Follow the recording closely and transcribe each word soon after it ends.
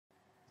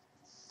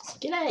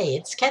G'day,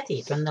 it's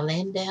Kathy from the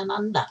land down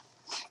under.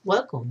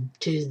 Welcome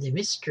to the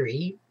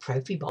mystery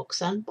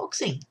ProfiBox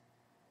unboxing.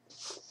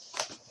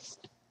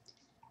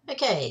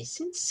 Okay,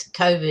 since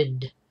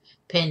COVID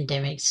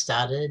pandemic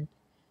started,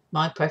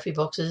 my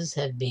ProfiBoxes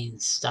have been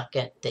stuck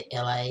at the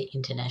LA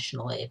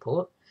International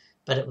Airport,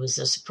 but it was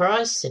a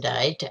surprise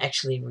today to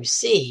actually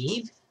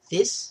receive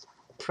this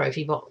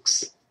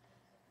ProfiBox.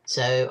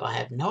 So I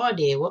have no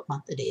idea what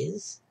month it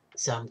is,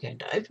 so I'm going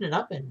to open it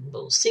up and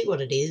we'll see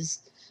what it is,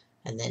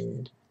 and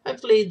then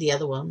hopefully the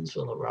other ones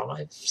will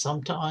arrive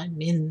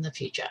sometime in the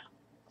future.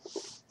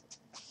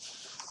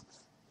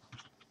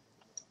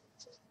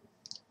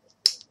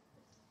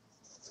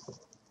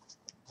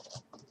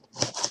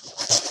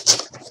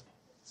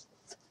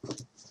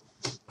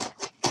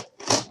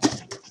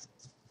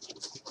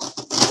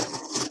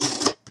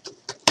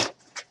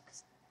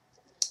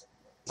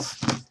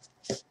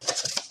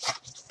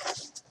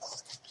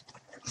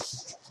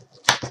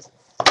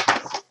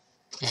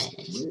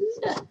 And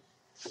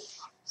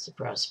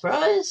surprise,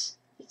 surprise,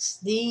 it's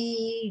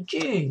the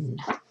June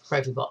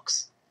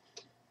ProfiBox.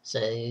 So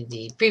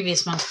the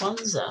previous month's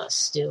ones are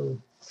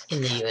still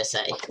in the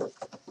USA.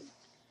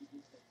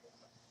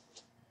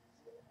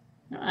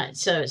 Alright,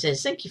 so it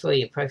says, thank you for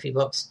your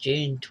ProfiBox.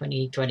 June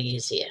 2020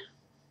 is here.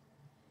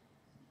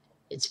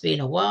 It's been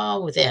a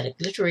while without a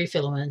glittery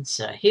filament,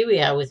 so here we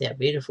are with our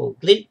beautiful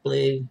Glint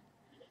blue,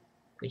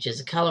 which is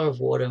the colour of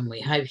water, and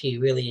we hope you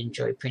really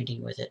enjoy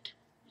printing with it,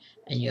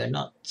 and you're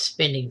not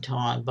spending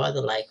time by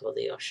the lake or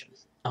the ocean.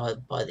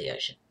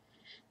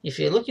 If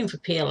you're looking for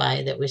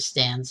PLA that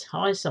withstands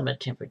high summer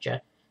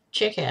temperature,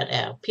 check out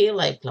our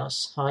PLA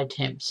Plus High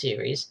Temp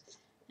series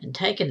and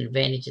take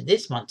advantage of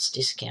this month's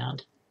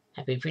discount.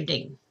 Happy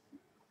printing.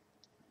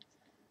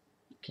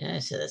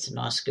 Okay, so that's a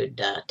nice good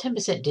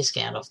 10%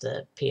 discount off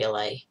the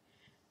PLA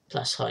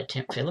Plus High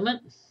Temp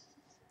filament.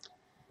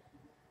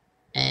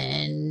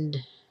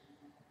 And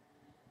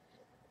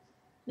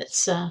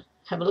let's have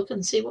a look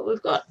and see what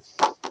we've got.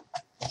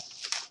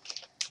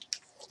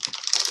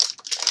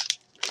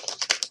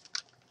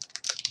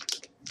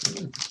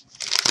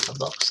 A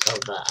box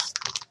of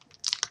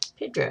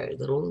Pedro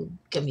little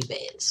gummy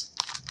bears.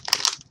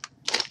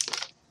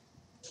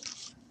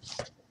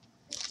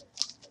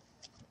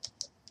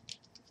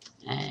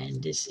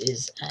 And this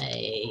is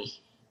a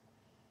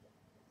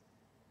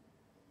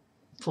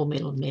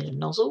 4mm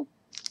nozzle,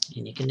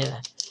 and you can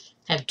never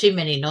have too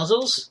many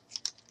nozzles.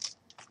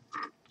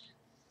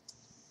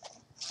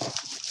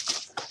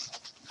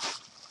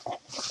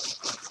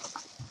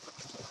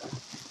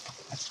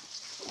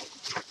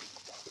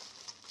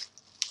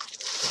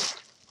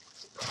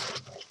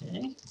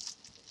 Okay.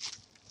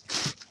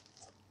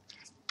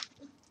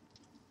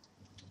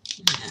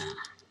 Now,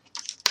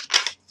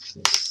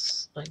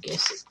 this, I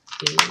guess,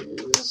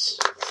 is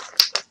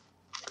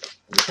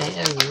a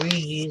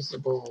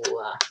reusable,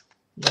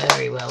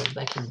 very well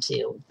vacuum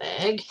sealed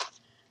bag.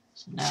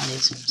 So now I need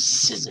some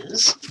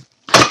scissors.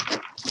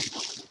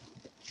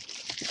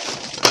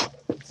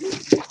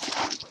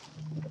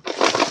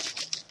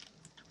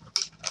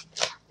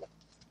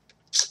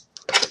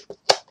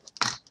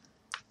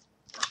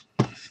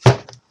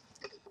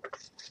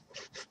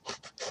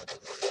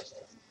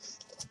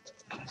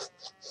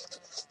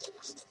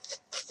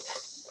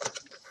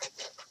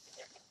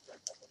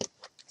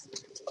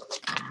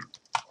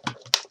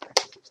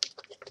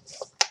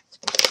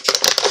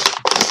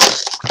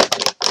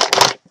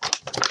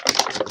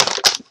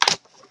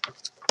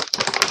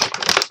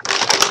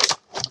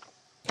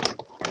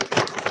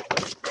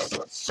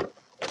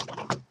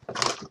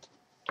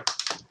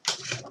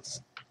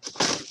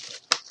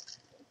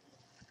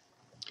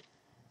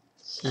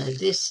 So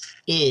this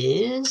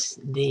is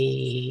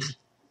the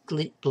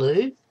Glint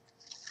blue,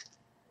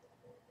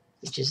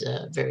 which is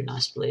a very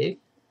nice blue.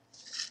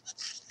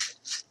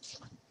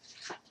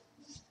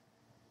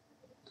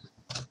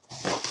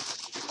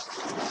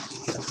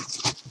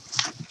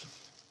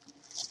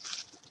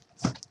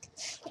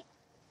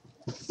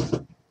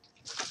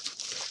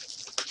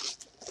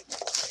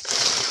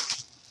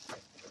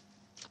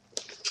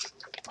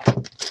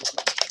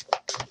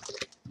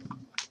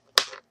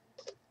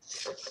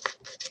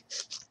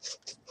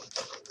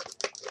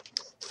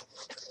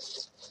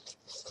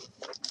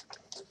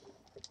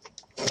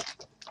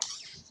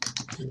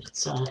 And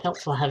it's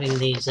helpful having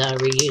these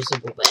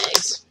reusable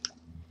bags.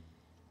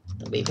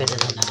 They'll be better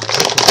than a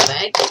paper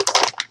bag.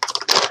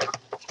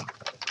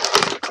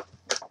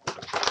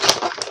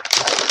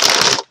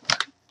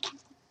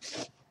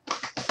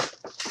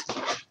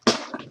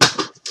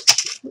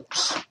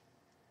 Oops.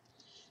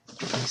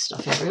 Getting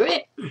stuff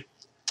everywhere.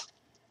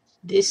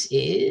 This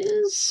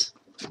is,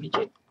 let me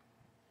check,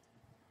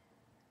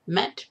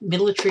 matte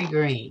military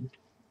green.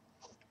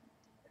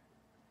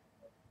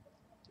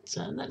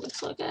 So that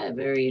looks like a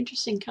very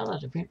interesting colour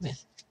to print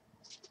with.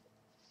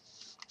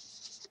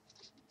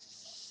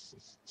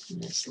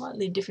 And a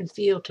slightly different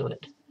feel to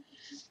it.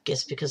 I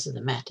guess because of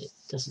the matte, it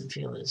doesn't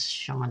feel as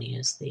shiny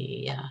as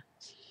the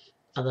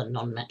other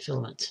non-matte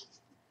filaments.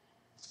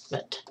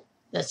 But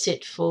that's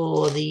it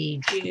for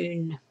the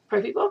June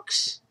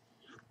ProfiBox.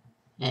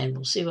 and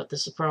we'll see what the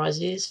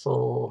surprise is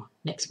for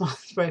next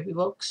month's Profi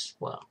Box.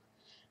 Well,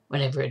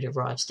 whenever it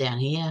arrives down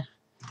here,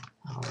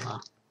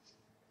 I'll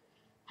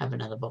have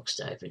another box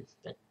to open.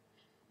 But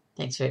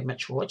thanks very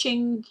much for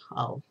watching.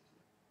 I'll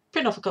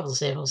print off a couple of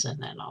samples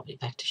and then I'll be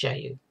back to show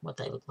you what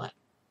they look like.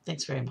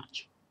 Thanks very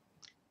much.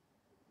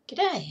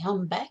 G'day,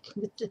 I'm back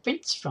with the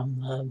prints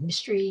from the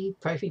mystery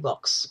Profi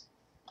Box.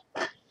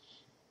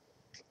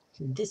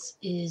 This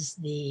is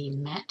the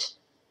matte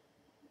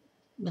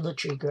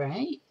military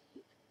grey,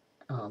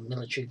 or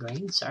military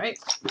green, sorry.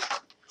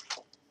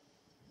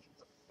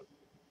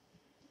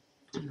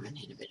 I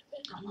need a bit of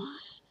it.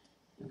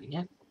 There we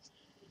go.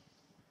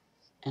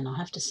 And I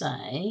have to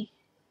say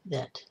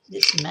that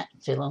this matte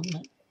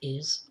filament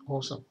is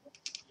awesome.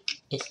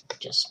 It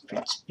just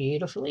prints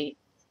beautifully,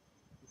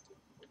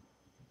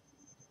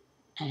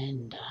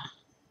 and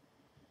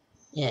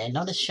yeah,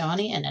 not as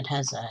shiny, and it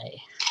has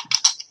a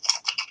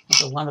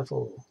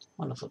wonderful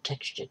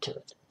texture to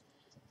it.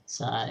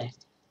 So I'd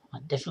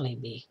definitely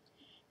be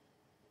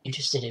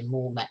interested in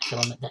more matte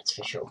filament, that's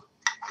for sure.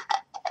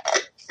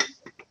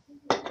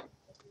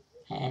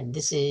 And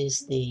this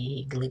is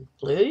the Glint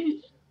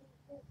blue,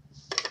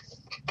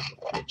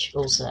 which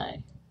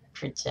also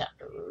prints out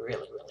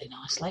really, really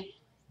nicely.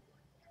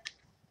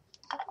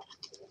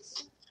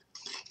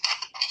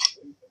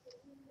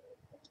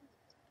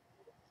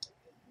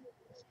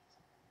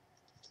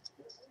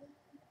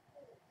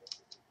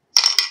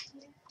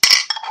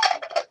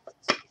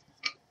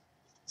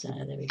 So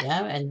there we go,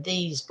 and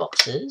these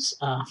boxes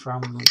are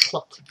from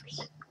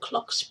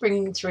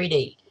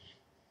Clockspring3d.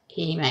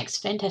 He makes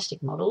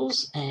fantastic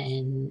models,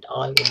 and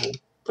I will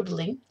put a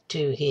link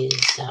to his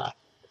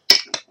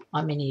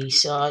my mini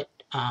site,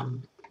 my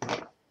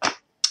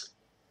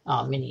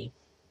mini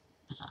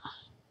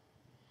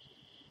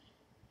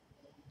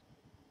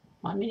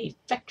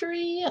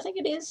factory, I think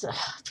it is. I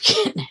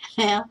forget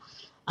now.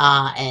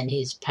 And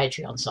his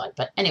Patreon site.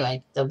 But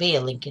anyway, there'll be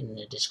a link in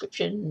the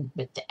description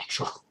with the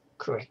actual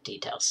correct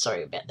details.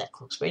 Sorry about that,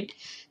 Clockspring.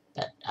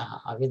 But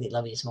I really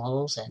love his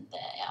models, and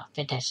they are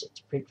fantastic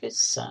to print with.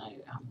 So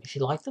if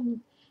you like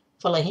them,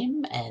 follow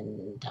him,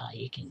 and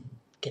you can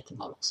get the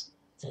models.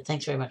 So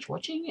thanks very much for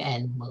watching,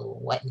 and we'll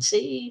wait and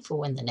see for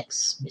when the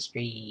next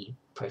mystery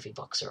Profi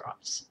Box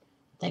arrives.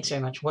 Thanks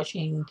very much for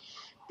watching.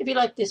 If you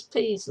like this,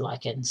 please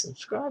like and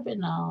subscribe,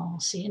 and I'll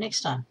see you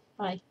next time.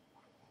 Bye.